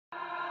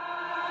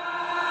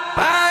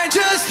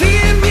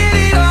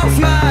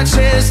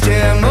chest.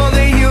 Yeah, more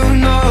than you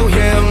know,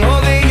 yeah,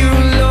 more than you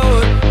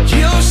know.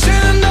 You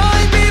should know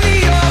it, baby,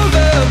 you're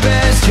the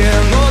best.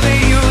 Yeah, more than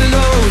you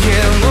know,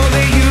 yeah, more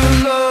than you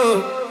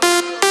know.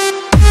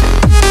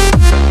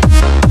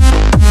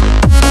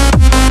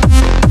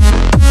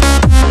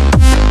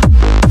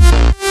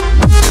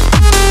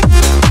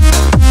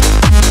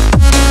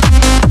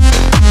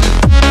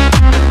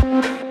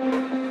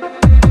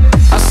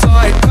 I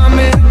saw it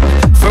coming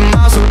from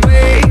miles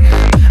away.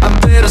 I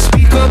better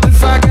speak up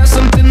if I got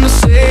something to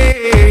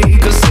say,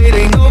 'cause it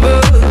ain't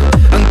over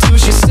until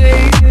she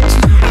says.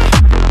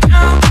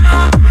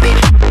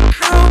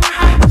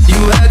 You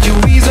had your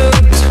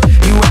reasons,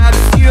 you had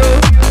a few,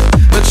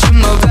 but you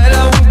know that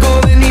I would go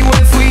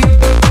anywhere for you.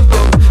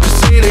 'Cause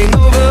it ain't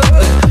over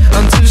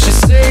until she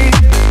says.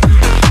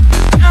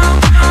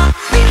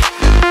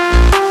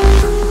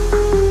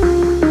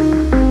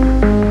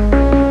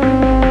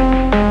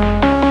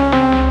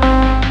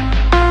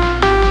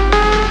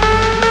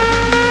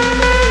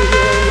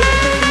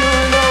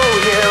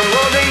 Yeah,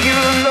 more than you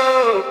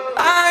know.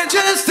 I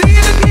just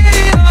need to get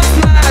it off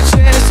my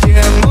chest.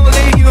 Yeah, more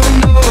than you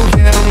know.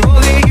 Yeah,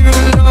 more than you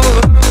know.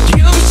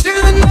 You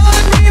should know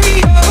that, baby,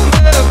 you're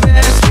the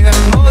best. Yeah,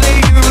 more than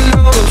you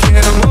know.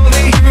 Yeah, more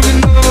than you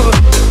know.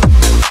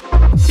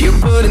 You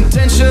put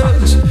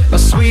intentions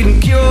are sweet and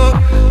pure,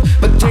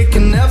 but they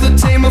can never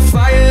tame a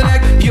fire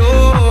like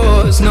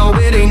yours. No,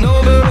 it ain't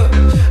over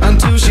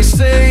until she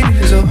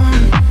says, oh,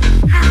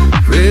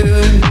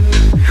 really?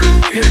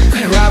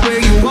 Right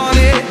where you want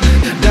it,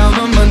 down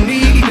on my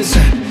knees.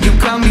 You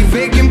got me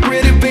vacant,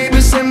 pretty baby,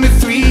 set me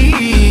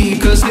free.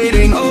 'Cause it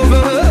ain't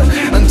over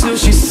until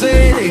she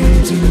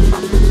says,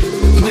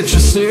 let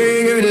you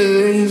sing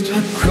it.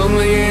 Come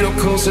a little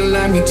closer,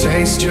 let me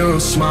taste your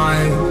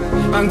smile.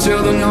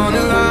 Until the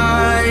morning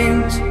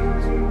light,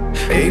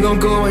 ain't no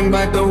going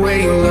back the way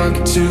you look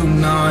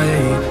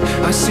tonight.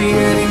 I see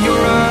it in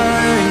your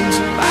eyes.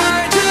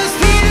 I just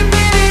need to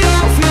get it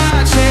off my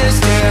chest.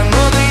 Yeah,